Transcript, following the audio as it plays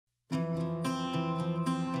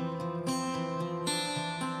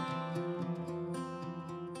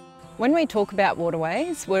When we talk about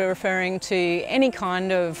waterways, we're referring to any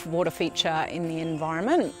kind of water feature in the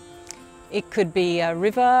environment. It could be a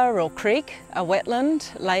river or creek, a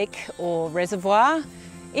wetland, lake or reservoir.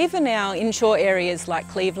 Even our inshore areas like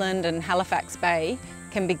Cleveland and Halifax Bay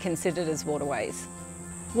can be considered as waterways.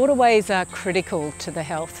 Waterways are critical to the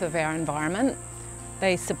health of our environment.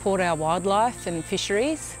 They support our wildlife and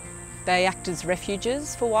fisheries. They act as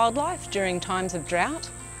refuges for wildlife during times of drought.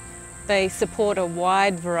 They support a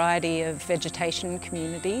wide variety of vegetation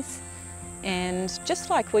communities. And just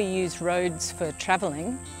like we use roads for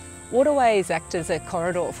travelling, waterways act as a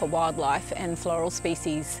corridor for wildlife and floral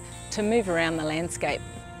species to move around the landscape.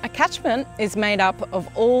 A catchment is made up of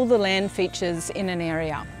all the land features in an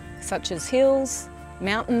area, such as hills,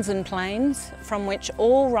 mountains and plains, from which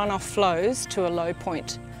all runoff flows to a low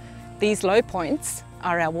point. These low points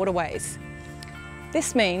are our waterways.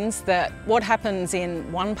 This means that what happens in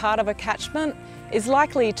one part of a catchment is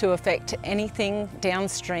likely to affect anything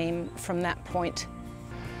downstream from that point.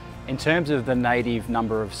 In terms of the native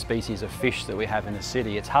number of species of fish that we have in the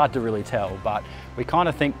city, it's hard to really tell, but we kind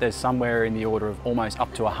of think there's somewhere in the order of almost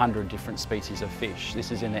up to 100 different species of fish.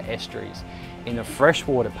 This is in the estuaries. In the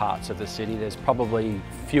freshwater parts of the city, there's probably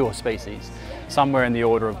fewer species, somewhere in the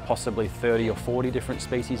order of possibly 30 or 40 different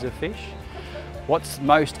species of fish. What's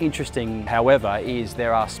most interesting, however, is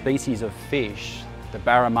there are species of fish, the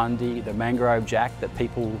barramundi, the mangrove jack, that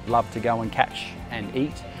people love to go and catch and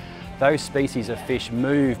eat. Those species of fish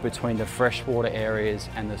move between the freshwater areas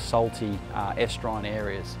and the salty estuarine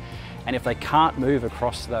areas. And if they can't move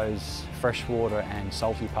across those freshwater and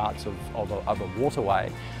salty parts of a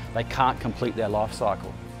waterway, they can't complete their life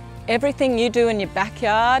cycle. Everything you do in your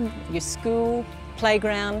backyard, your school,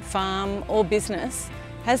 playground, farm or business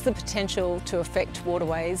has the potential to affect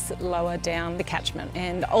waterways lower down the catchment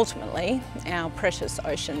and ultimately our precious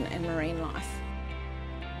ocean and marine life.